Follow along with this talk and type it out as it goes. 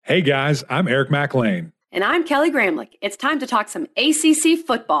Hey guys, I'm Eric McLean. And I'm Kelly Gramlich. It's time to talk some ACC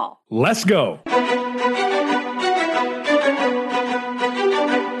football. Let's go.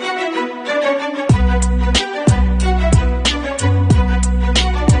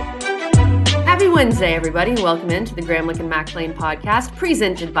 Happy Wednesday, everybody. Welcome into the Gramlich and McLean podcast,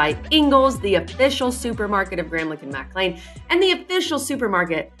 presented by Ingles, the official supermarket of Gramlich and McLean, and the official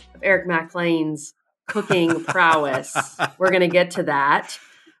supermarket of Eric McLean's cooking prowess. We're going to get to that.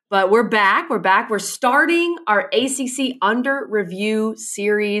 But we're back. We're starting our ACC Under Review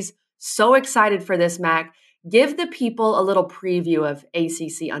series. So excited for this, Mac. Give the people a little preview of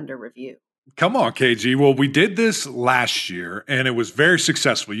ACC Under Review. Come on, KG. Well, we did this last year, and it was very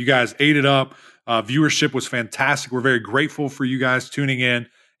successful. You guys ate it up. Viewership was fantastic. We're very grateful for you guys tuning in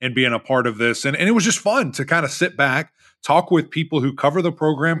and being a part of this. And it was just fun to kind of sit back, talk with people who cover the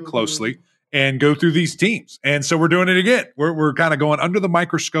program closely, and go through these teams. And so we're doing it again. We're kind of going under the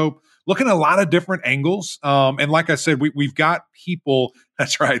microscope, looking at a lot of different angles. And like I said, we've got people,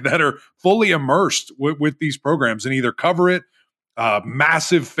 that's right, that are fully immersed with these programs and either cover it,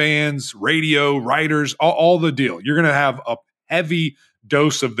 massive fans, radio, writers, all the deal. You're going to have a heavy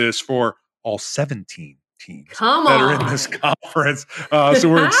dose of this for all 17 teams that are in this conference. So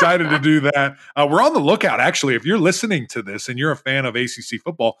we're excited to do that. We're on the lookout, actually. If you're listening to this and you're a fan of ACC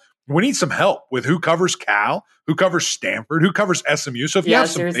football, we need some help with who covers Cal, who covers Stanford, who covers SMU. So if you have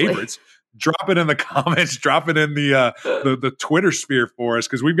some favorites, drop it in the comments, drop it in the Twitter sphere for us,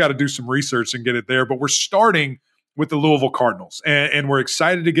 because we've got to do some research and get it there. But we're starting with the Louisville Cardinals, and we're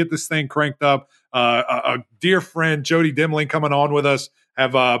excited to get this thing cranked up. A dear friend, Jody Demling, coming on with us,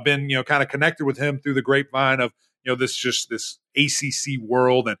 have been kind of connected with him through the grapevine of this ACC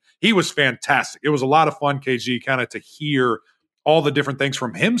world, and he was fantastic. It was a lot of fun, KG, kind of to hear all the different things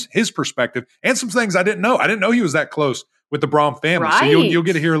from his perspective, and some things I didn't know. I didn't know he was that close with the Braum family. Right. So you'll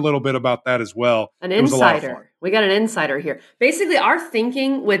get to hear a little bit about that as well. An insider. We got an insider here. Basically, our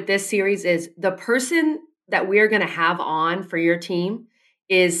thinking with this series is the person that we're going to have on for your team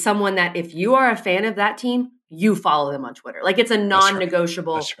is someone that if you are a fan of that team, you follow them on Twitter. Like, it's a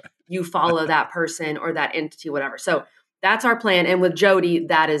non-negotiable. That's right. You follow that person or that entity, whatever. So that's our plan. And with Jody,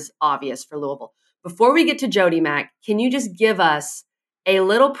 that is obvious for Louisville. Before we get to Jody, Mac, can you just give us a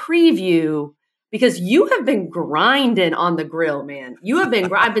little preview? Because you have been grinding on the grill, man.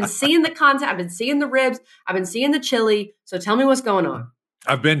 I've been seeing the content. I've been seeing the ribs. I've been seeing the chili. So tell me what's going on.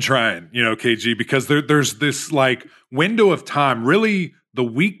 I've been trying, KG, because there's this like window of time, really the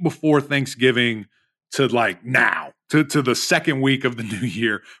week before Thanksgiving to like now, to the second week of the new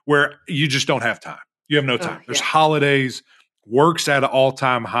year, where you just don't have time. You have no time. There's holidays, work's at an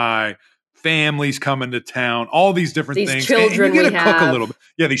all-time high, families coming to town, all these different things. Children, and you get to cook a little bit.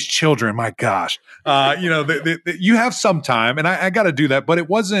 Yeah, these children, my gosh. You have some time, and I got to do that, but it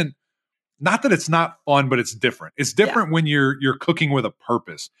wasn't, not that it's not fun, but it's different. It's different when you're cooking with a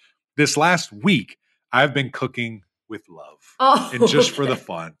purpose. This last week, I've been cooking with love, and just for the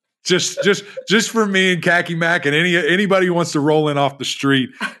fun. Just for me and Khaki Mac and anybody who wants to roll in off the street.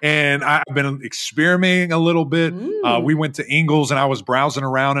 And I've been experimenting a little bit. We went to Ingles and I was browsing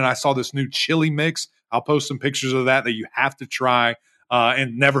around and I saw this new chili mix. I'll post some pictures of that you have to try,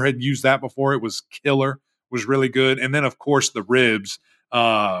 and never had used that before. It was killer, was really good. And then of course the ribs,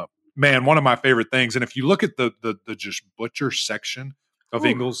 man, one of my favorite things. And if you look at the just butcher section of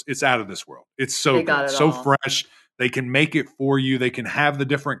Ingles, it's out of this world. It's so good, so fresh. They can make it for you. They can have the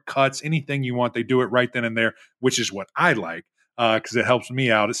different cuts, anything you want. They do it right then and there, which is what I like, because it helps me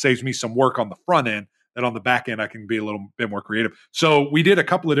out. It saves me some work on the front end, that on the back end I can be a little bit more creative. So we did a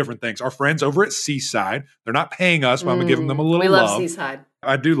couple of different things. Our friends over at Seaside, they're not paying us, but I'm giving them a little love. We love Seaside.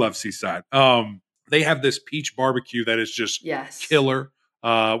 I do love Seaside. They have this peach barbecue that is just killer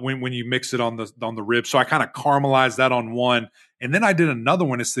when you mix it on the ribs. So I kind of caramelized that on one, and then I did another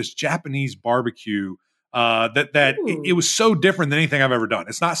one. It's this Japanese barbecue. It was so different than anything I've ever done.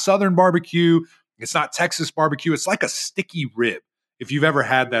 It's not Southern barbecue. It's not Texas barbecue. It's like a sticky rib. If you've ever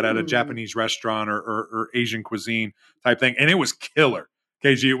had that at a Japanese restaurant or Asian cuisine type thing. And it was killer,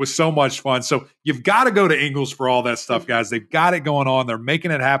 KG. It was so much fun. So you've got to go to Ingles for all that stuff, guys. They've got it going on. They're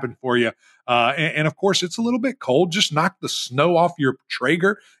making it happen for you. And of course, it's a little bit cold. Just knock the snow off your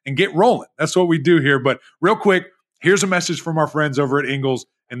Traeger and get rolling. That's what we do here. But real quick, here's a message from our friends over at Ingles,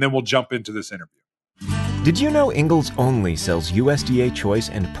 and then we'll jump into this interview. Did you know Ingles only sells USDA Choice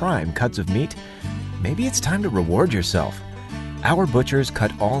and Prime cuts of meat? Maybe it's time to reward yourself. Our butchers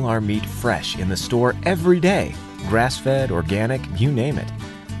cut all our meat fresh in the store every day. Grass-fed, organic, you name it.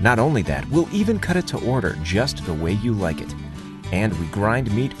 Not only that, we'll even cut it to order just the way you like it. And we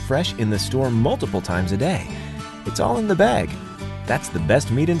grind meat fresh in the store multiple times a day. It's all in the bag. That's the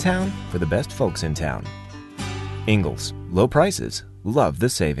best meat in town for the best folks in town. Ingles, low prices, love the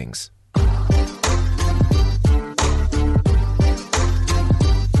savings.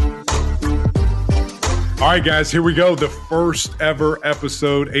 All right, guys, here we go. The first ever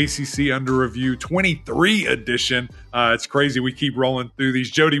episode, ACC Under Review 23 edition. It's crazy. We keep rolling through these.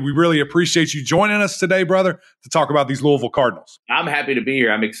 Jody, we really appreciate you joining us today, brother, to talk about these Louisville Cardinals. I'm happy to be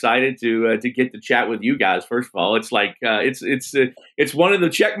here. I'm excited to get to chat with you guys. First of all, it's like it's one of the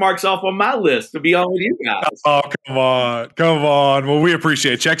check marks off on my list to be on with you guys. Oh, come on. Well, we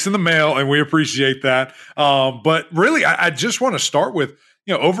appreciate it. Checks in the mail, and we appreciate that. But really, I just want to start with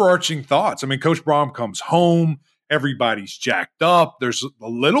overarching thoughts. I mean, Coach Brom comes home. Everybody's jacked up. There's a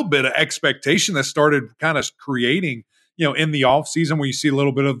little bit of expectation that started kind of creating, in the offseason where you see a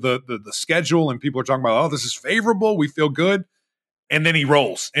little bit of the schedule and people are talking about, oh, this is favorable. We feel good. And then he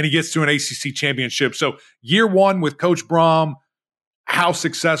rolls and he gets to an ACC championship. So year one with Coach Brom, how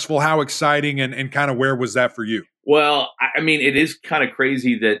successful, how exciting, and kind of where was that for you? Well, I mean, it is kind of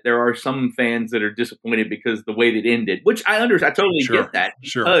crazy that there are some fans that are disappointed because the way that it ended, which I understand. I totally get that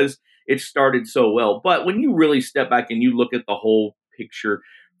because it started so well. But when you really step back and you look at the whole picture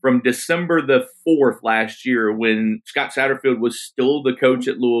from December the 4th last year, when Scott Satterfield was still the coach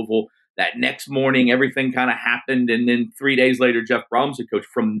at Louisville, that next morning, everything kind of happened. And then 3 days later, Jeff Brom's the coach.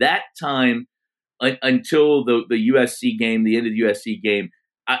 From that time until the USC game, the end of the USC game,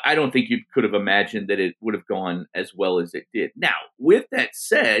 I don't think you could have imagined that it would have gone as well as it did. Now, with that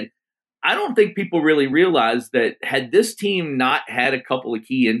said, I don't think people really realize that had this team not had a couple of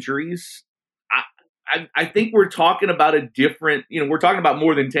key injuries, I think we're talking about a different, we're talking about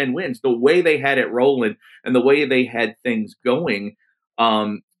more than 10 wins. The way they had it rolling and the way they had things going,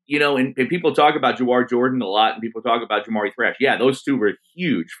 and people talk about Jawar Jordan a lot and people talk about Jamari Thrash. Yeah, those two were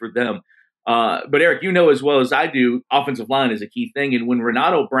huge for them. But Eric, as well as I do, offensive line is a key thing. And when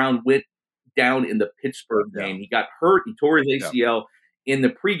Renato Brown went down in the Pittsburgh game, he got hurt. He tore his ACL in the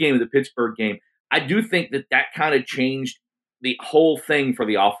pregame of the Pittsburgh game. I do think that kind of changed the whole thing for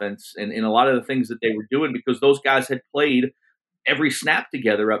the offense and a lot of the things that they were doing because those guys had played every snap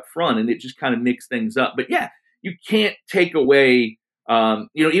together up front and it just kind of mixed things up. But yeah, you can't take away,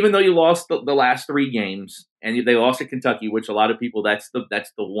 even though you lost the last 3 games and they lost to Kentucky, which a lot of people, that's the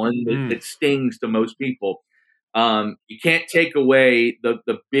one that stings to most people. You can't take away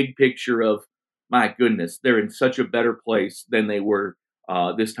the big picture of, my goodness, they're in such a better place than they were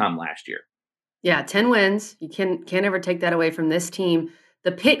this time last year. Yeah, 10 wins. You can't ever take that away from this team.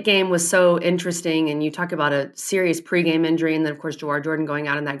 The Pitt game was so interesting, and you talk about a serious pregame injury, and then, of course, Jawar Jordan going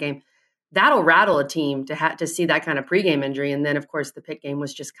out in that game. That'll rattle a team to see that kind of pregame injury. And then, of course, the Pitt game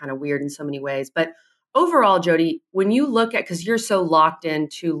was just kind of weird in so many ways. But overall, Jody, when you look at, because you're so locked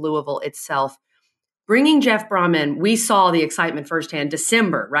into Louisville itself, bringing Jeff Brom in, we saw the excitement firsthand.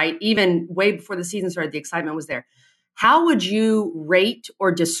 December, right? Even way before the season started, the excitement was there. How would you rate or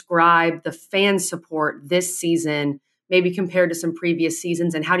describe the fan support this season, maybe compared to some previous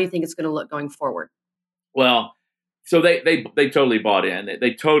seasons? And how do you think it's going to look going forward? Well, so they totally bought in.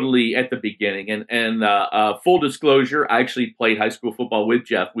 They totally at the beginning. And full disclosure, I actually played high school football with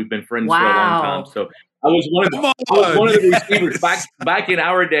Jeff. We've been friends for a long time. So I was one of the receivers back in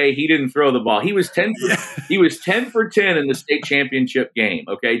our day. He didn't throw the ball. He was 10 for 10 in the state championship game.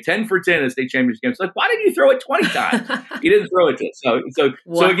 Okay, 10 for 10 in the state championship game. It's like, why didn't you throw it 20 times? He didn't throw it.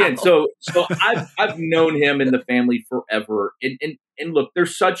 So I've known him and the family forever. And look, they're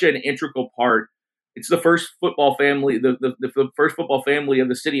such an integral part. It's the first football family, the first football family of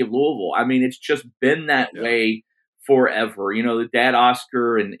the city of Louisville. I mean, it's just been that way forever. The dad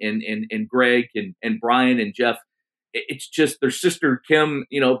Oscar and Greg and Brian and Jeff. It's just their sister Kim.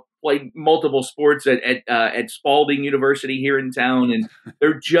 Played multiple sports at Spalding University here in town, and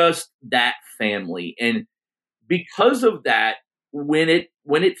they're just that family. And because of that, when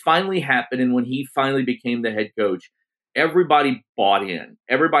it finally happened, and when he finally became the head coach, everybody bought in.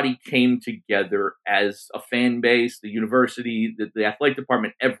 Everybody came together as a fan base, the university, the athletic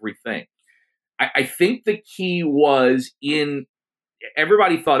department, everything. I think the key was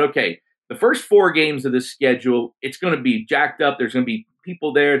everybody thought, okay, the first 4 games of the schedule, it's going to be jacked up. There's going to be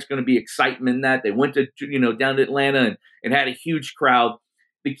people there. It's going to be excitement in that. They went to, down to Atlanta and had a huge crowd.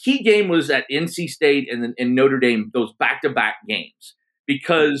 The key game was at NC State and Notre Dame, those back-to-back games,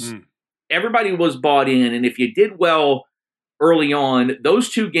 because everybody was bought in. And if you did well early on, those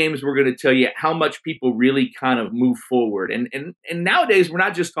 2 games were going to tell you how much people really kind of move forward. And nowadays, we're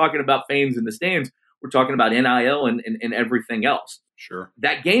not just talking about fans in the stands. We're talking about NIL and everything else. Sure.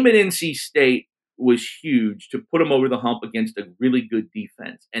 That game at NC State was huge to put them over the hump against a really good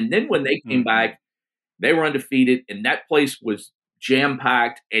defense. And then when they came back, they were undefeated, and that place was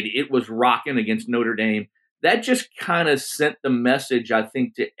jam-packed, and it was rocking against Notre Dame. That just kind of sent the message, I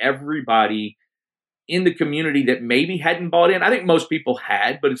think, to everybody in the community that maybe hadn't bought in. I think most people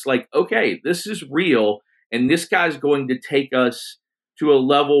had, but it's like, okay, this is real, and this guy's going to take us to a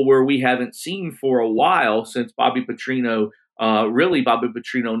level where we haven't seen for a while since Bobby Petrino, really Bobby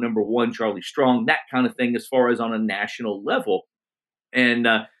Petrino #1, Charlie Strong, that kind of thing as far as on a national level. And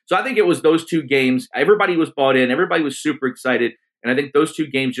so I think it was those two games. Everybody was bought in. Everybody was super excited. And I think those two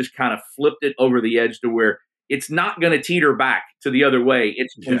games just kind of flipped it over the edge to where it's not going to teeter back to the other way.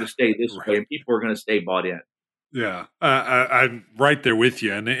 It's going to stay this way, and people are going to stay bought in. Yeah, I'm right there with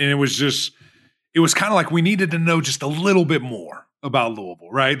you. And it was kind of like we needed to know just a little bit more about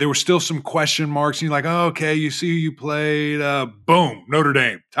Louisville, right? There were still some question marks. And you're like, oh, okay, you see who you played. Boom, Notre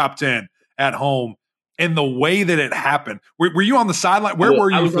Dame, top 10 at home. And the way that it happened, were you on the sideline? Where were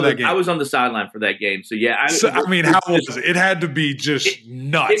you for that game? I was on the sideline for that game. So, yeah. How was it? It had to be just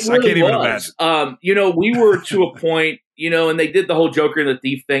nuts. Really I can't even imagine. We were to a point, and they did the whole Joker and the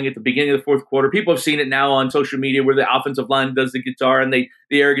Thief thing at the beginning of the fourth quarter. People have seen it now on social media where the offensive line does the guitar and the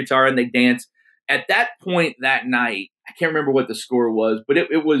air guitar and they dance. At that point that night, I can't remember what the score was, but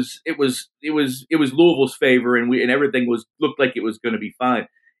it was Louisville's favor, and everything looked like it was going to be fine.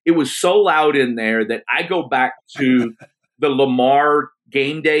 It was so loud in there that I go back to the Lamar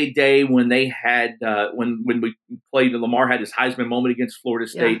game day when they had when we played. Lamar had his Heisman moment against Florida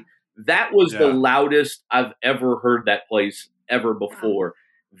State. Yeah. That was the loudest I've ever heard that place ever before.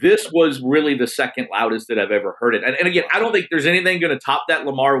 This was really the second loudest that I've ever heard it. And again, I don't think there's anything going to top that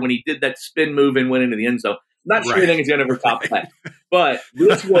Lamar when he did that spin move and went into the end zone. Not sure anything's going to ever top that. But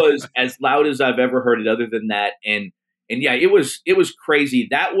this was as loud as I've ever heard it other than that. And yeah, it was crazy.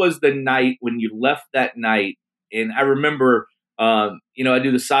 That was the night when you left that night. And I remember, I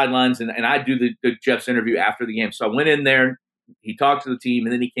do the sidelines and I do the Jeff's interview after the game. So I went in there, he talked to the team,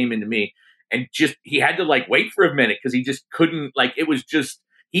 and then he came into me and he had to wait for a minute because he just couldn't, it was just,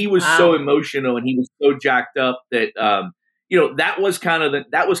 he was so emotional and he was so jacked up that, that was kind of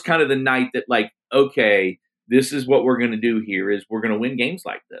the night that okay, this is what we're going to do here is we're going to win games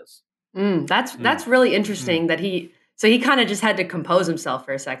like this. That's really interesting that he kind of just had to compose himself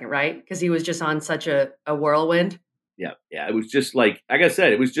for a second, right? Because he was just on such a whirlwind. Yeah. It was just like I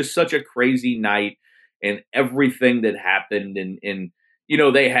said, it was just such a crazy night and everything that happened. And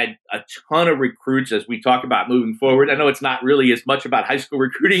they had a ton of recruits as we talk about moving forward. I know it's not really as much about high school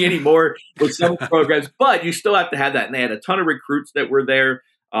recruiting anymore with some programs, but you still have to have that. And they had a ton of recruits that were there.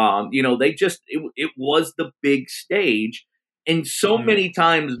 It was the big stage. And so many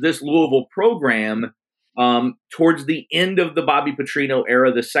times this Louisville program, towards the end of the Bobby Petrino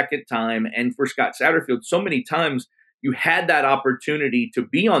era, the second time, and for Scott Satterfield, so many times you had that opportunity to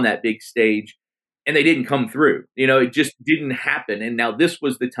be on that big stage and they didn't come through. It just didn't happen. And now this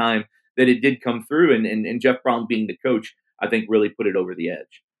was the time that it did come through. And Jeff Brown being the coach, I think really put it over the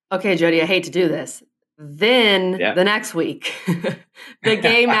edge. Okay, Jody, I hate to do this. Then the next week, the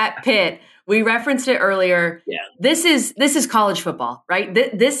game at Pitt. We referenced it earlier. Yeah. This is college football, right?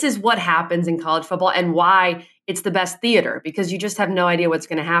 This is what happens in college football and why it's the best theater, because you just have no idea what's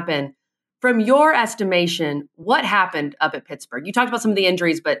going to happen. From your estimation, what happened up at Pittsburgh? You talked about some of the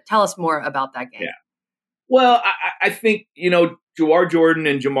injuries, but tell us more about that game. Yeah. Well, I think, Jawar Jordan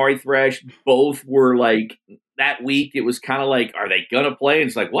and Jamari Thrash both were that week. It was kind of are they going to play?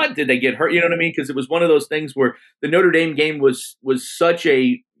 And it's what? Did they get hurt? You know what I mean? Because it was one of those things where the Notre Dame game was such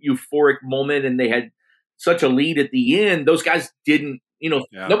a euphoric moment and they had such a lead at the end. Those guys didn't,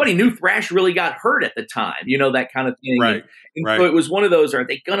 nobody knew Thrash really got hurt at the time, that kind of thing. Right. And so it was one of those, are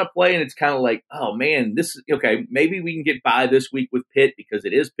they going to play? And it's kind of oh man, this is okay. Maybe we can get by this week with Pitt because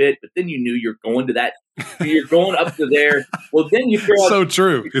it is Pitt, but then you're going to that, you're going up to there. Well, then you throw It's so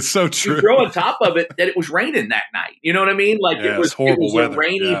true. You throw on top of it that it was raining that night. You know what I mean? It was weather. A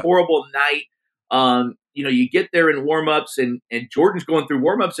rainy, horrible night. You get there in warmups and Jordan's going through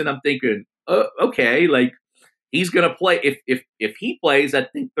warmups and I'm thinking, okay, he's going to play. If he plays, I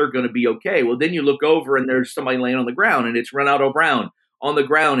think they're going to be okay. Well, then you look over and there's somebody laying on the ground and it's Renato Brown on the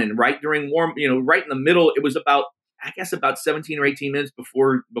ground. And right during right in the middle, it was about 17 or 18 minutes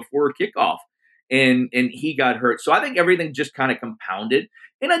before kickoff. And he got hurt. So I think everything just kind of compounded.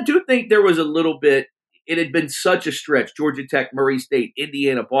 And I do think there was a little bit, it had been such a stretch. Georgia Tech, Murray State,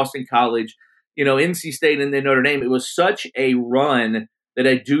 Indiana, Boston College, NC State, and then Notre Dame. It was such a run that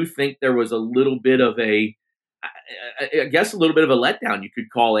I do think there was a little bit of a letdown, you could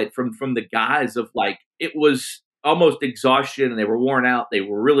call it, from the guys of it was almost exhaustion and they were worn out. They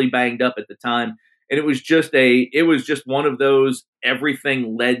were really banged up at the time. And it was just one of those,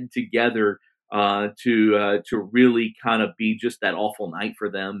 everything led together to really kind of be just that awful night for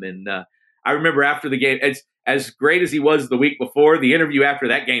them. And I remember after the game, as great as he was the week before, the interview after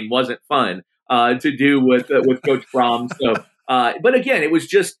that game wasn't fun to do with Coach Brom. So, but again, it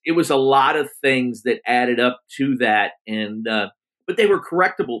was a lot of things that added up to that, and but they were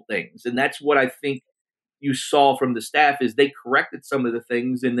correctable things, and that's what I think you saw from the staff is they corrected some of the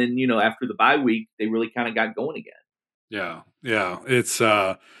things, and then after the bye week, they really kind of got going again. Yeah. It's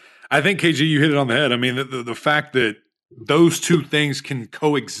I think KG, you hit it on the head. I mean, the fact that those two things can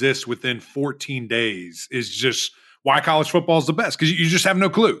coexist within 14 days is just why college football is the best, because you just have no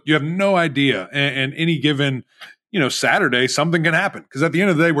clue. You have no idea. And any given, Saturday, something can happen. Because at the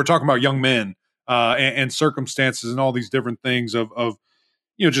end of the day, we're talking about young men and circumstances and all these different things of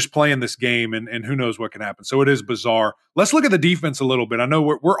just playing this game and who knows what can happen. So it is bizarre. Let's look at the defense a little bit. I know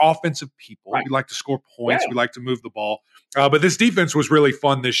we're offensive people. Right. We like to score points. Yeah. We like to move the ball. But this defense was really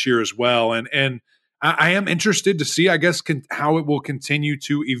fun this year as well. And I am interested to see, I guess, how it will continue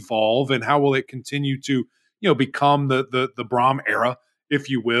to evolve and how will it continue to, become the Brom era, if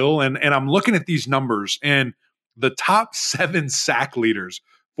you will. And I'm looking at these numbers, and the top 7 sack leaders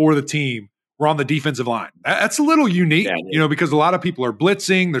for the team were on the defensive line. That's a little unique, because a lot of people are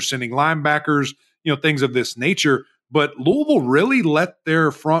blitzing, they're sending linebackers, things of this nature. But Louisville really let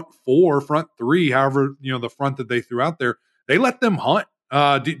their front 3, however, the front that they threw out there, they let them hunt.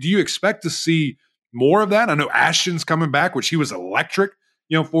 Do you expect to see more of that? I know Ashton's coming back, which he was electric,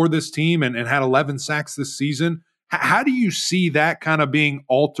 for this team and had 11 sacks this season. How do you see that kind of being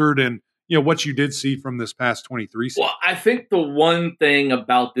altered and, what you did see from this past 23 season? Well, I think the one thing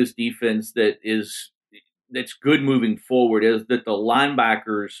about this defense that's good moving forward is that the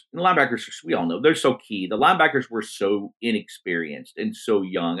linebackers, we all know, they're so key. The linebackers were so inexperienced and so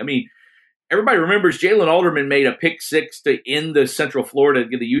young. I mean, everybody remembers Jalen Alderman made a pick 6 to end the Central Florida,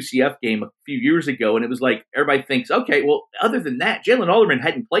 the UCF game a few years ago, and it was like everybody thinks, okay, well, other than that, Jalen Alderman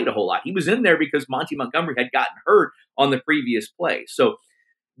hadn't played a whole lot. He was in there because Monty Montgomery had gotten hurt on the previous play. So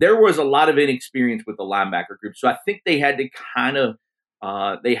there was a lot of inexperience with the linebacker group. So I think they had to kind of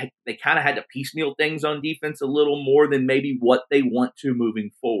they kind of had to piecemeal things on defense a little more than maybe what they want to moving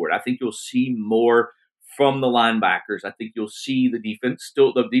forward. I think you'll see more from the linebackers. I think you'll see the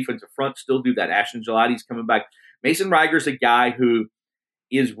defensive front still do that. Ashton Gelati's coming back. Mason Riger's a guy who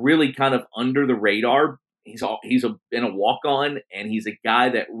is really kind of under the radar. He's been a walk-on, and he's a guy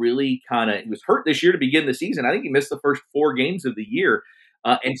that really he was hurt this year to begin the season. I think he missed the first 4 games of the year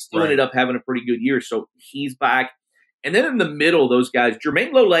and still ended up having a pretty good year. So he's back. And then in the middle, those guys,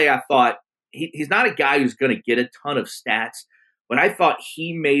 Jermaine Lole, I thought he's not a guy who's going to get a ton of stats, but I thought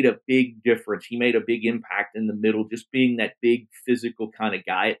he made a big difference. He made a big impact in the middle, just being that big physical kind of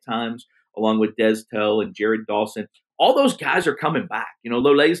guy at times, along with Des Tell and Jared Dawson. All those guys are coming back.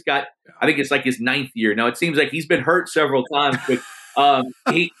 Lole's got, I think it's like his 9th year. Now, it seems like he's been hurt several times, but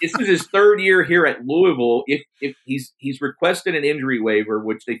this is his 3rd year here at Louisville. If he's requested an injury waiver,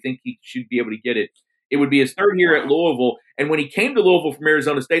 which they think he should be able to get it would be his 3rd year at Louisville. And when he came to Louisville from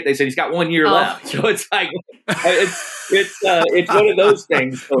Arizona State, they said he's got 1 year left. So it's like it's one of those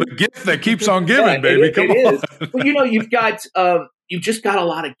things. So, the gift that keeps on giving, baby. Come on. But you've just got a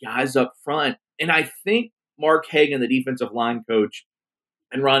lot of guys up front, and I think Mark Hagan, the defensive line coach,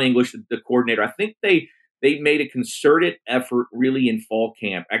 and Ron English, the coordinator, I think they made a concerted effort really in fall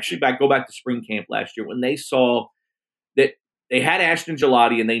camp. Actually, go back to spring camp last year when they saw that they had Ashton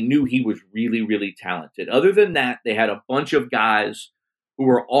Gelati and they knew he was really, really talented. Other than that, they had a bunch of guys who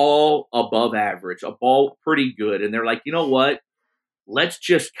were all above average, all pretty good. And they're like, you know what? Let's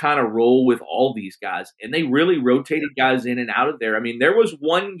just kind of roll with all these guys. And they really rotated guys in and out of there. I mean, there was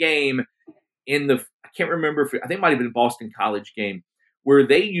one game I can't remember I think it might have been Boston College game, where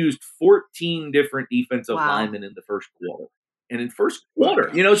they used 14 different defensive linemen in the first quarter. And in first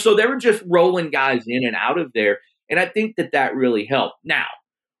quarter, so they were just rolling guys in and out of there. And I think that really helped. Now,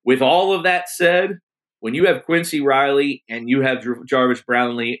 with all of that said, when you have Quincy Riley and you have Jarvis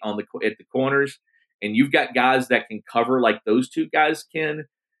Brownlee at the corners, and you've got guys that can cover like those two guys can,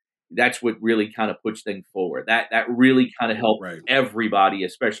 that's what really kind of puts things forward. That really kind of helped everybody,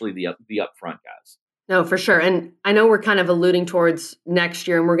 especially the up front guys. No, for sure. And I know we're kind of alluding towards next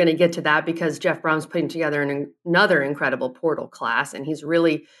year, and we're going to get to that because Jeff Brown's putting together another incredible portal class, and he's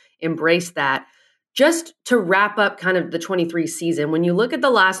really embraced that. Just to wrap up kind of the 23 season, when you look at the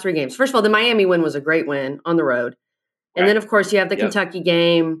last 3 games, first of all, the Miami win was a great win on the road. And then, of course, you have the Kentucky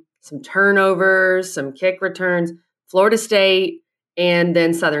game, some turnovers, some kick returns, Florida State, and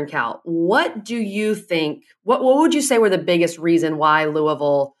then Southern Cal. What do you think, what would you say were the biggest reason why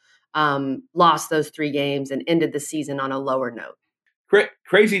Louisville lost those 3 games and ended the season on a lower note?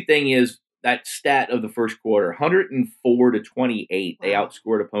 Crazy thing is, that stat of the first quarter, 104-28. They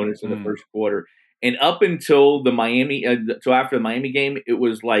outscored opponents in the first quarter. And up until the Miami, so after the Miami game, it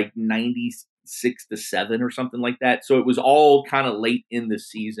was like 96-7 or something like that. So it was all kind of late in the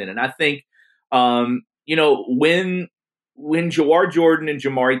season. And I think, when Jawar Jordan and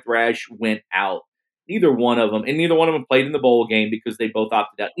Jamari Thrash went out, neither one of them played in the bowl game because they both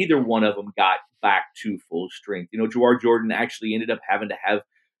opted out. Neither one of them got back to full strength. Jawar Jordan actually ended up having to have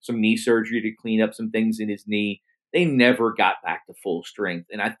some knee surgery to clean up some things in his knee. They never got back to full strength.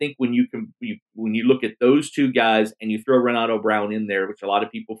 And I think when you look at those two guys and you throw Renato Brown in there, which a lot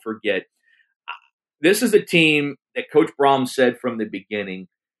of people forget, this is a team that Coach Brom said from the beginning,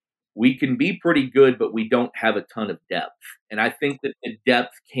 we can be pretty good, but we don't have a ton of depth. And I think that the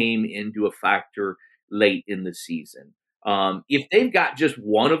depth came into a factor late in the season. If they've got just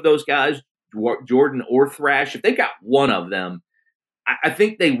one of those guys, Jordan or Thrash, if they got one of them, I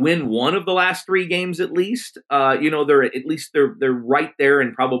think they win one of the last 3 games at least. They're right there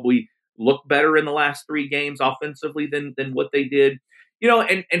and probably look better in the last 3 games offensively than what they did.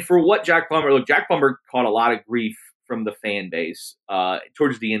 And for what Jack Plummer caught a lot of grief from the fan base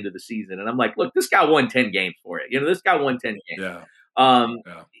towards the end of the season. And I'm like, look, this guy won 10 games for it. This guy won 10 games. Yeah.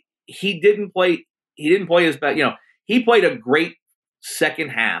 He didn't play his best. He played a great second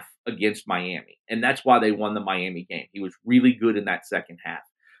half against Miami, and that's why they won the Miami game. He was really good in that second half.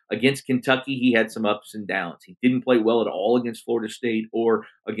 Against Kentucky, he had some ups and downs. He didn't play well at all against Florida State or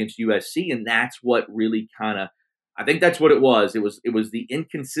against USC, and that's what really I think that's what it was. It was the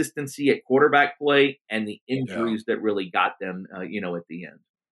inconsistency at quarterback play and the injuries that really got them, at the end.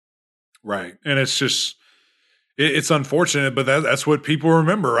 Right, and it's just it's unfortunate, but that's what people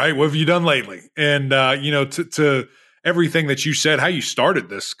remember, right? What have you done lately? And to everything that you said, how you started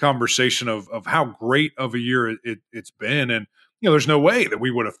this conversation of how great of a year it's been. And, there's no way that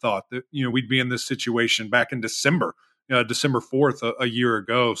we would have thought that, we'd be in this situation back in December 4th a year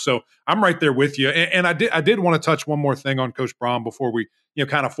ago. So I'm right there with you. And I did want to touch one more thing on Coach Brom before we,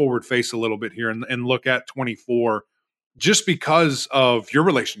 kind of forward face a little bit here and look at 24, just because of your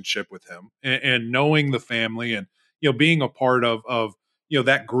relationship with him and knowing the family and, being a part of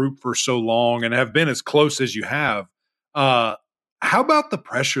that group for so long and have been as close as you have. How about the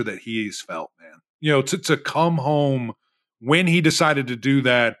pressure that he's felt, man? To come home when he decided to do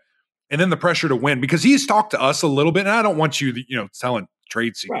that, and then the pressure to win, because he's talked to us a little bit, and I don't want you, telling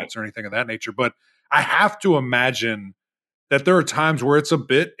trade secrets or anything of that nature, but I have to imagine that there are times where it's a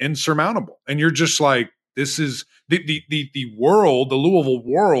bit insurmountable, and you're just like, this is the world, the Louisville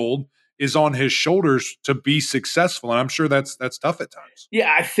world is on his shoulders to be successful, and I'm sure that's tough at times.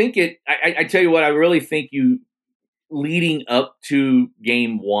 Yeah, I think I tell you what, I really think leading up to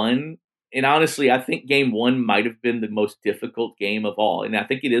game 1, and honestly, I think game 1 might have been the most difficult game of all. And I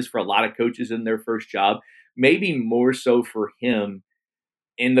think it is for a lot of coaches in their first job, maybe more so for him,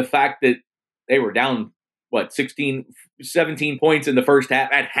 in the fact that they were down, 17 points in the first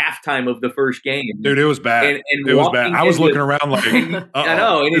half at halftime of the first game. Dude, it was bad. And it was bad. I was looking around like, I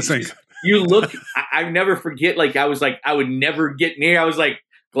know. And you look, I never forget, I was like, I would never get near. I was like,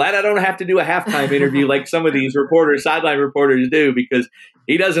 glad I don't have to do a halftime interview like some of these sideline reporters do, because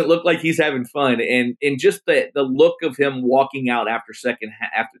he doesn't look like he's having fun. And just the look of him walking out after the second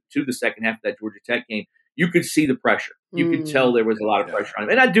half of that Georgia Tech game, you could see the pressure. You could tell there was a lot of pressure on him.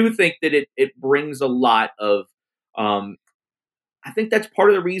 And I do think that it brings a lot of I think that's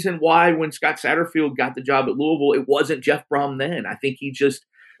part of the reason why when Scott Satterfield got the job at Louisville, it wasn't Jeff Brom then. I think he just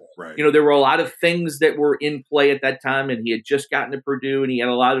there were a lot of things that were in play at that time, and he had just gotten to Purdue, and he had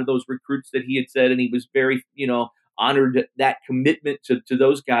a lot of those recruits that he had said, and he was very, honored that commitment to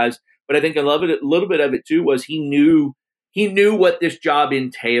those guys. But I think a little bit of it too was he knew what this job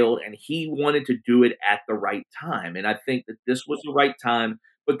entailed, and he wanted to do it at the right time. And I think that this was the right time,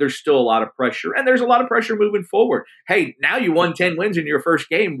 but there's still a lot of pressure, and there's a lot of pressure moving forward. Hey, now you won 10 wins in your first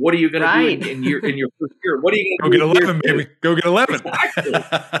game. What are you going to do in your first year? What are you going to do? Go get 11, baby. Go get 11. Exactly.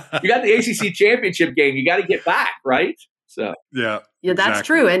 You got the ACC championship game. You got to get back, right? So yeah, that's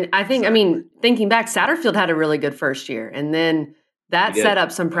true. And I think, thinking back, Satterfield had a really good first year, and then that set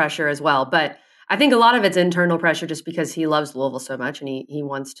up some pressure as well. But I think a lot of it's internal pressure, just because he loves Louisville so much, and he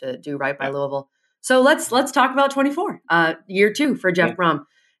wants to do right by Louisville. So let's talk about 24, year 2 for Jeff Brom.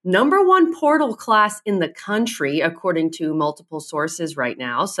 Number 1 portal class in the country, according to multiple sources right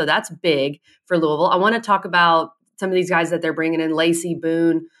now. So that's big for Louisville. I want to talk about some of these guys that they're bringing in: Lacey,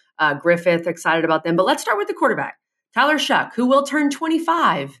 Boone, Griffith, excited about them. But let's start with the quarterback, Tyler Shuck, who will turn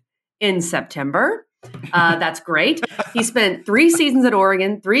 25 in September. That's great. He spent 3 seasons at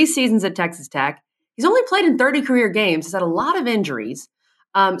Oregon, 3 seasons at Texas Tech. He's only played in 30 career games. He's had a lot of injuries.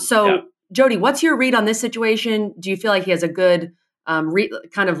 Jody, what's your read on this situation? Do you feel like he has a good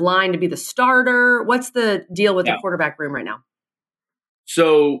kind of line to be the starter? What's the deal with the quarterback room right now?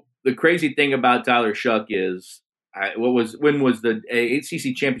 So the crazy thing about Tyler Shuck is, when was the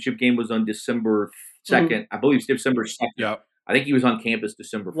ACC championship game? Was on December 2nd. Mm-hmm. I believe it's December 2nd. Yep. I think he was on campus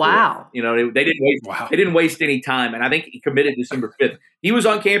December 4th. Wow. You know, they didn't waste any time, and I think he committed December 5th. He was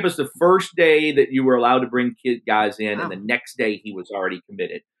on campus the first day that you were allowed to bring guys in, and the next day he was already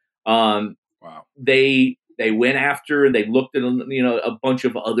committed. Wow. They went after, and they looked at, you know, a bunch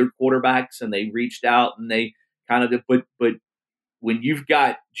of other quarterbacks, and they reached out, and they kind of but when you've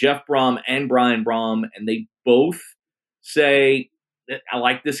got Jeff Brom and Brian Brom, and they both say, I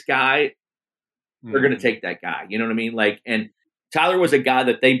like this guy, they're going to take that guy. You know what I mean? Like, and Tyler was a guy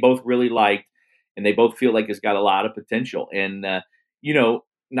that they both really liked, and they both feel like has got a lot of potential. And, you know,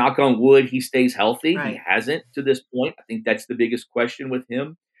 knock on wood, he stays healthy. Right. He hasn't to this point. I think that's the biggest question with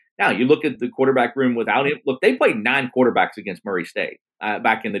him. Now, you look at the quarterback room without him. Look, they played 9 quarterbacks against Murray State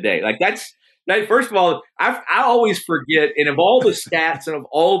back in the day. Like, first of all, I always forget, and of all the stats and of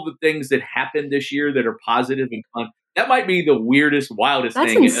all the things that happened this year that are positive and fun, that might be the weirdest, wildest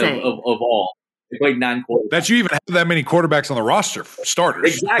thing of all. They played 9 quarterbacks. That you even have that many quarterbacks on the roster,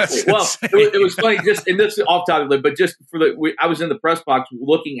 starters. Exactly. Well, it was funny, just, and this is off topic, but just I was in the press box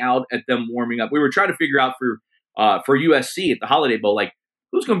looking out at them warming up. We were trying to figure out for USC at the Holiday Bowl, like,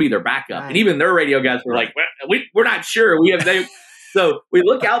 who's going to be their backup? Right. And even their radio guys were like, we're not sure. So we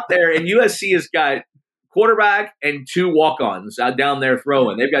look out there, and USC has got quarterback and 2 walk-ons out down there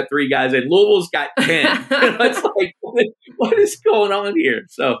throwing. They've got 3 guys, and Louisville's got 10. It's like, what is going on here?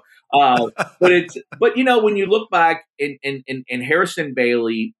 So, but you know, when you look back, and Harrison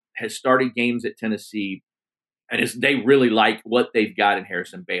Bailey has started games at Tennessee, and they really like what they've got in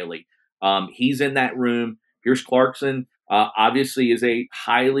Harrison Bailey. He's in that room. Pierce Clarkson obviously is a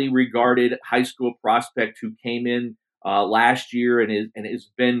highly regarded high school prospect who came in last year and has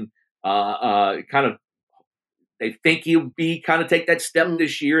been kind of, they think he'll take that step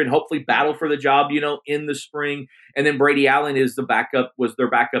this year and hopefully battle for the job, you know, in the spring. And then Brady Allen was their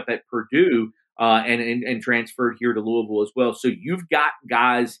backup at Purdue and transferred here to Louisville as well. So you've got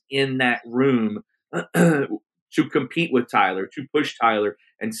guys in that room to compete with Tyler, to push Tyler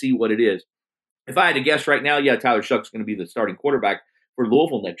and see what it is. If I had to guess right now, Tyler Shuck's going to be the starting quarterback for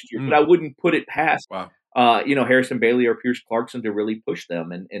Louisville next year, but I wouldn't put it past you know, Harrison Bailey or Pierce Clarkson to really push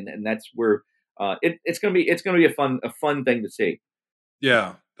them, and that's where it's going to be a fun thing to see.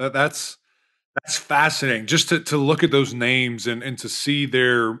 Yeah, that's fascinating. Just to look at those names and to see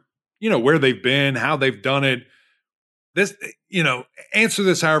their, you know, where they've been, how they've done it. This, you know, answer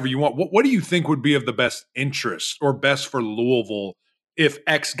this however you want. What do you think would be of the best interest or best for Louisville if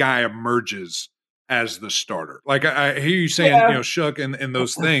X guy emerges as the starter? Like I hear you saying, you know, Shuck and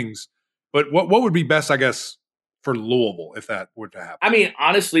those things. But what would be best, I guess, for Louisville if that were to happen? I mean,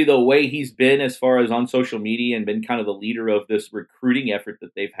 honestly, the way he's been as far as on social media and been kind of the leader of this recruiting effort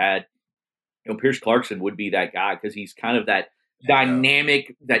that they've had, you know, Pierce Clarkson would be that guy because he's kind of that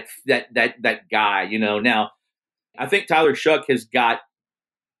dynamic, that guy, you know. Now, I think Tyler Shuck has got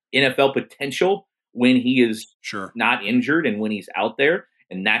NFL potential when he is not injured and when he's out there,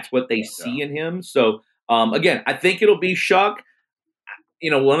 and that's what they see in him. So, again, I think it'll be Shuck. You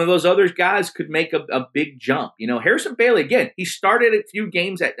know, one of those other guys could make a big jump. You know, Harrison Bailey, again, he started a few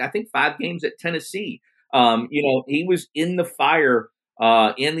games I think 5 games at Tennessee. You know, he was in the fire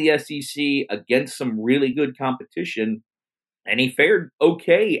in the SEC against some really good competition, and he fared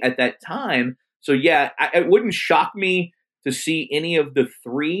okay at that time. So, yeah, it wouldn't shock me to see any of the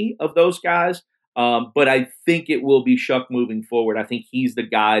 3 of those guys, but I think it will be Shuck moving forward. I think he's the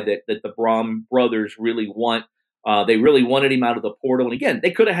guy that the Brom brothers really want. They really wanted him out of the portal. And again,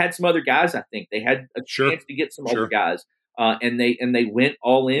 they could have had some other guys. I think they had a chance to get some other guys. And they went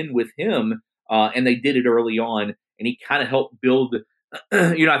all in with him. And they did it early on. And he kind of helped build,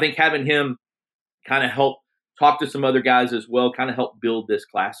 you know, I think having him kind of help talk to some other guys as well, kind of help build this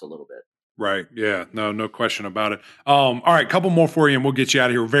class a little bit. Right. Yeah. No question about it. All right. Couple more for you and we'll get you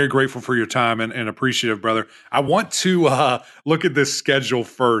out of here. We're very grateful for your time and appreciative, brother. I want to look at this schedule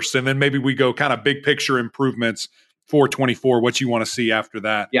first, and then maybe we go kind of big picture improvements for 24, what you want to see after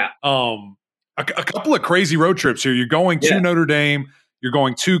that. Yeah. A couple of crazy road trips here. You're going to Notre Dame. You're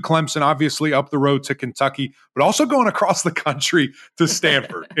going to Clemson, obviously up the road to Kentucky, but also going across the country to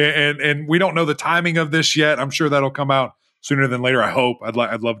Stanford. and we don't know the timing of this yet. I'm sure that'll come out sooner than later. I hope. I'd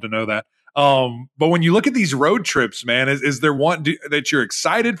love to know that. But when you look at these road trips, man, is there one that you're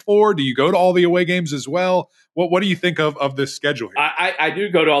excited for? Do you go to all the away games as well? What do you think of this schedule here? I do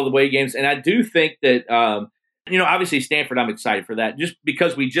go to all the away games, and I do think that, you know, obviously Stanford, I'm excited for that just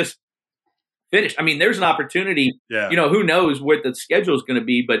because we just finished. I mean, there's an opportunity. Yeah. Who knows what the schedule is going to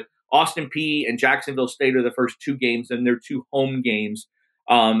be, but Austin Peay and Jacksonville State are the first 2 games, and they're 2 home games.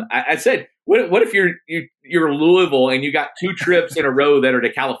 I said, what if you're Louisville and you got 2 trips in a row that are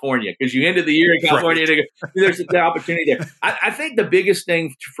to California because you ended the year in California? Right. There's the opportunity there. I think the biggest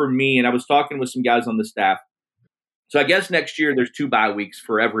thing for me, and I was talking with some guys on the staff. So I guess next year there's 2 bye weeks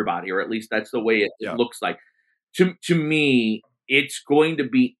for everybody, or at least that's the way it looks like. To me, it's going to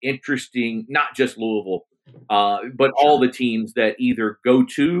be interesting, not just Louisville, but all the teams that either go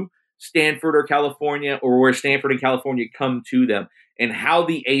to Stanford or California, or where Stanford and California come to them, and how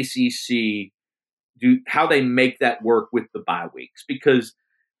the ACC how they make that work with the bye weeks. Because,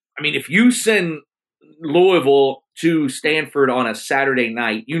 I mean, if you send Louisville to Stanford on a Saturday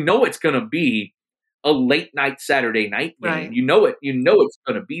night, it's going to be a late night Saturday night game. Right. It's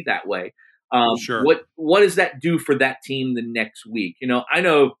going to be that way. Sure. What does that do for that team the next week? I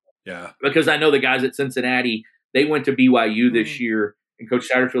know because I know the guys at Cincinnati, they went to BYU this year, and Coach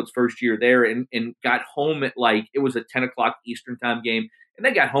Satterfield's first year there, and got home at it was a 10 o'clock Eastern time game, and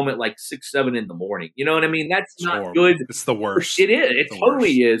they got home at 6, 7 in the morning. You know what I mean? That's it's not horrible. good. It's the worst. It is. It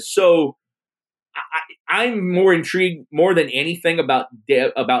totally is. So I'm more intrigued more than anything about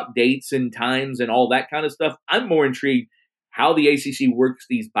dates and times and all that kind of stuff. I'm more intrigued how the ACC works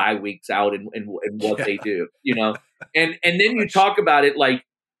these bye weeks out and what they do, and then you talk about it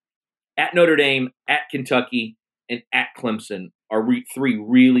at Notre Dame, at Kentucky, and at Clemson are 3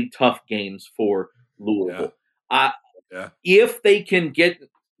 really tough games for Louisville. If they can get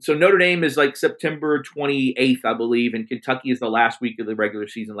so Notre Dame is September 28th, I believe, and Kentucky is the last week of the regular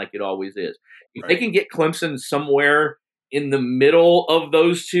season, like it always is. If they can get Clemson somewhere in the middle of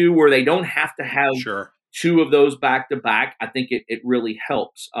those 2, where they don't have to have 2 of those back to back, I think it really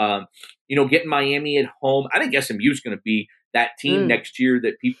helps. Getting Miami at home, I think SMU is going to be that team next year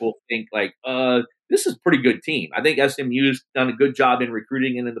that people think this is a pretty good team. I think SMU's done a good job in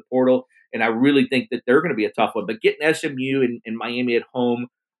recruiting and in the portal, and I really think that they're going to be a tough one. But getting SMU and Miami at home,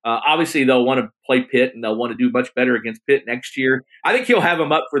 obviously they'll want to play Pitt, and they'll want to do much better against Pitt next year. I think he'll have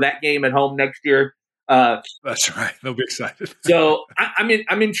them up for that game at home next year. That's right. They'll be excited. So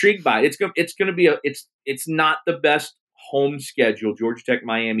I'm intrigued by it. It's going to be it's not the best home schedule. Georgia Tech,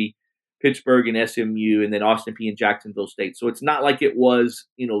 Miami, Pittsburgh, and SMU, and then Austin Peay and Jacksonville State. So it's not like it was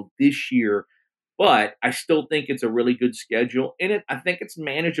this year, but I still think it's a really good schedule, and I think it's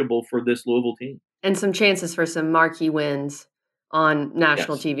manageable for this Louisville team. And some chances for some marquee wins on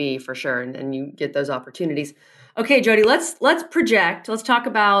national TV for sure, and you get those opportunities. Okay, Jody, let's project. Let's talk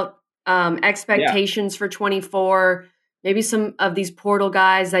about expectations for 24, maybe some of these portal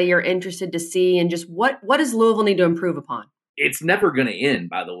guys that you're interested to see, and just what does Louisville need to improve upon? It's never going to end,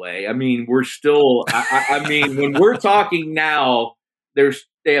 by the way. I mean, we're still I mean, when we're talking now,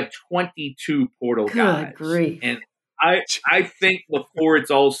 they have 22 portal guys. Good grief. And I think before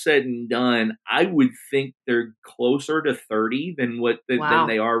it's all said and done, I would think they're closer to 30 than than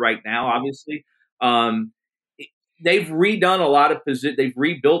they are right now, obviously. They've redone a lot of they've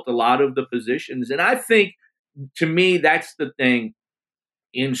rebuilt a lot of the positions. And I think, to me, that's the thing.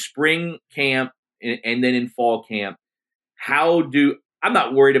 In spring camp and then in fall camp, I'm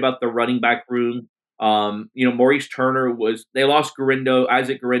not worried about the running back room. Maurice Turner they lost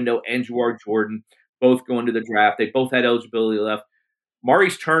Isaac Garindo and Jawar Jordan, both going to the draft. They both had eligibility left.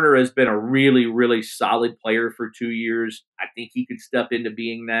 Maurice Turner has been a really, really solid player for 2 years. I think he could step into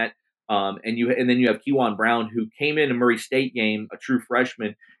being that. And then you have Kewan Brown, who came in a Murray State game, a true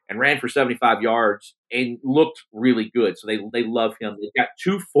freshman, and ran for 75 yards and looked really good. So they love him. They've got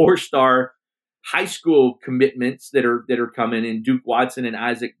 2 4-star high school commitments that are coming in, Duke Watson and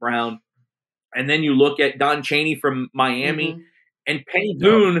Isaac Brown. And then you look at Don Chaney from Miami and Penny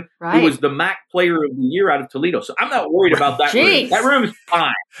Boone, who was the MAC Player of the Year out of Toledo. So I'm not worried about that room. That room's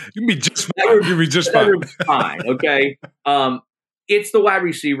fine. You can be just fine. You'll be just fine. That room's fine, okay? It's the wide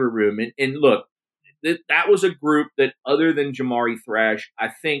receiver room. And look, that was a group that, other than Jamari Thrash, I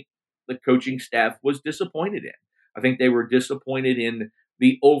think the coaching staff was disappointed in. I think they were disappointed in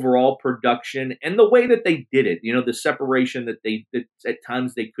the overall production and the way that they did it. The separation that at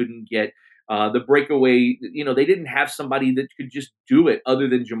times they couldn't get. The breakaway, they didn't have somebody that could just do it other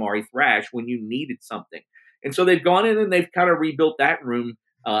than Jamari Thrash when you needed something. And so they've gone in and they've kind of rebuilt that room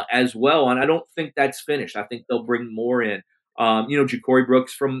as well. And I don't think that's finished. I think they'll bring more in. Ja'Cory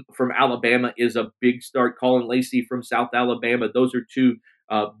Brooks from Alabama is a big start. Colin Lacey from South Alabama. Those are 2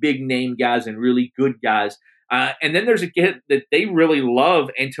 big name guys and really good guys. And then there's a kid that they really love,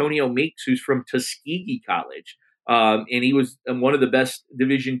 Antonio Meeks, who's from Tuskegee College. And he was one of the best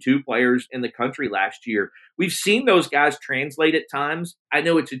Division II players in the country last year. We've seen those guys translate at times. I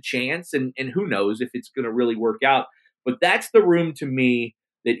know it's a chance, and who knows if it's going to really work out. But that's the room to me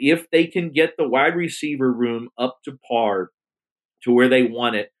that if they can get the wide receiver room up to par to where they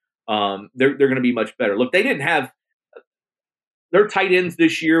want it, they're going to be much better. Look, they didn't have – their tight ends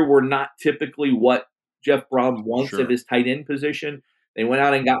this year were not typically what Jeff Brom wants of his tight end position. They went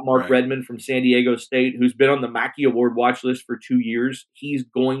out and got Mark Redmond from San Diego State, who's been on the Mackey Award watch list for 2 years. He's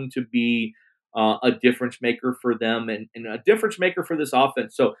going to be a difference maker for them and a difference maker for this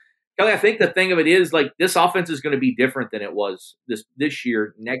offense. So, Kelly, I think the thing of it is, like, this offense is going to be different than it was this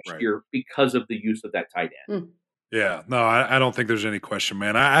year, next year, because of the use of that tight end. Yeah, no, I don't think there's any question,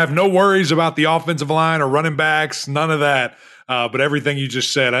 man. I have no worries about the offensive line or running backs, none of that. But everything you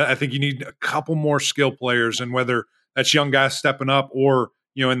just said, I think you need a couple more skill players, and whether that's young guys stepping up or,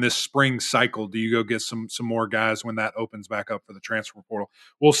 in this spring cycle, do you go get some more guys when that opens back up for the transfer portal?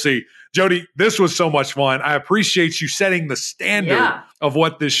 We'll see. Jody, this was so much fun. I appreciate you setting the standard of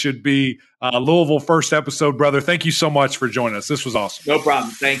what this should be. Louisville first episode, brother. Thank you so much for joining us. This was awesome. No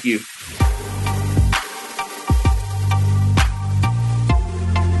problem. Thank you.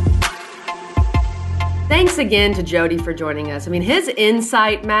 Thanks again to Jody for joining us. I mean, his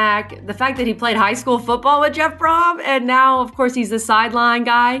insight, Mac, the fact that he played high school football with Jeff Brom, and now, of course, he's the sideline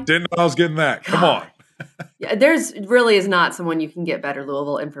guy. Didn't know I was getting that. Come on. Yeah, there's really is not someone you can get better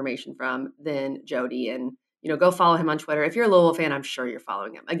Louisville information from than Jody. And, go follow him on Twitter. If you're a Louisville fan, I'm sure you're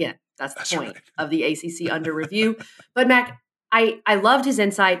following him. Again, that's the point of the ACC under review. But, Mac, I loved his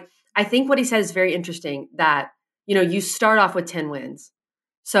insight. I think what he said is very interesting, that, you start off with 10 wins.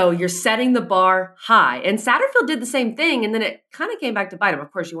 So you're setting the bar high. And Satterfield did the same thing, and then it kind of came back to bite him.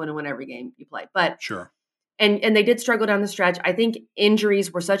 Of course, you want to win every game you play. But sure. And they did struggle down the stretch. I think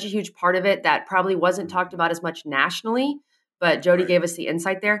injuries were such a huge part of it that probably wasn't talked about as much nationally. But Jody gave us the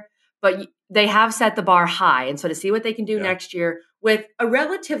insight there. But they have set the bar high. And so to see what they can do next year with a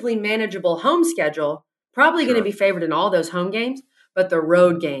relatively manageable home schedule, probably going to be favored in all those home games. But the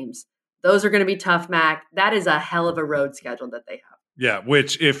road games, those are going to be tough, Mac. That is a hell of a road schedule that they have. Yeah,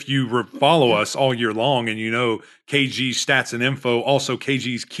 which if you follow us all year long and KG's stats and info, also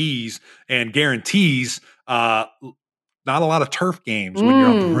KG's keys and guarantees, not a lot of turf games when you're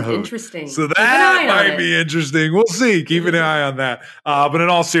on the road. Interesting. So that might be interesting. We'll see. Keep an eye on that. But in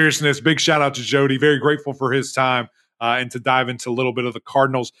all seriousness, big shout out to Jody. Very grateful for his time and to dive into a little bit of the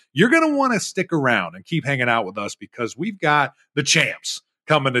Cardinals. You're going to want to stick around and keep hanging out with us because we've got the champs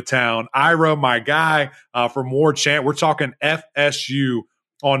coming to town. Ira, my guy, for more chant. We're talking FSU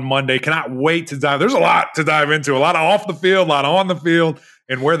on Monday. Cannot wait to dive. There's a lot to dive into. A lot of off the field, a lot of on the field.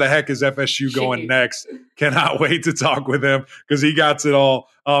 And where the heck is FSU going next? Cannot wait to talk with him because he got it all.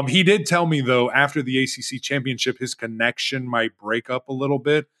 He did tell me, though, after the ACC championship, his connection might break up a little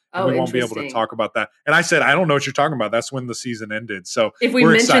bit. And we won't be able to talk about that. And I said, I don't know what you're talking about. That's when the season ended. So if we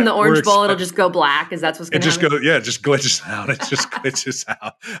mention the Orange Bowl, it'll just go black. Because that's what's going to happen. It just glitches out. It just glitches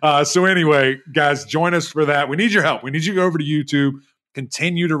out. So anyway, guys, join us for that. We need your help. We need you to go over to YouTube.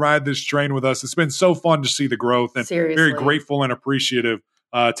 Continue to ride this train with us. It's been so fun to see the growth and very grateful and appreciative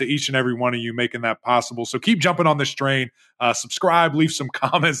to each and every one of you making that possible. So keep jumping on this train. Subscribe, leave some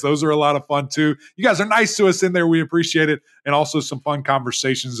comments. Those are a lot of fun too. You guys are nice to us in there. We appreciate it. And also some fun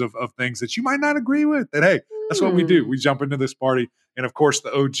conversations of things that you might not agree with. That, hey, that's what we do. We jump into this party. And of course,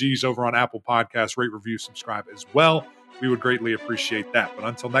 the OGs over on Apple Podcasts, rate, review, subscribe as well. We would greatly appreciate that. But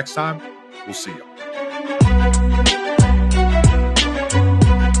until next time, we'll see you.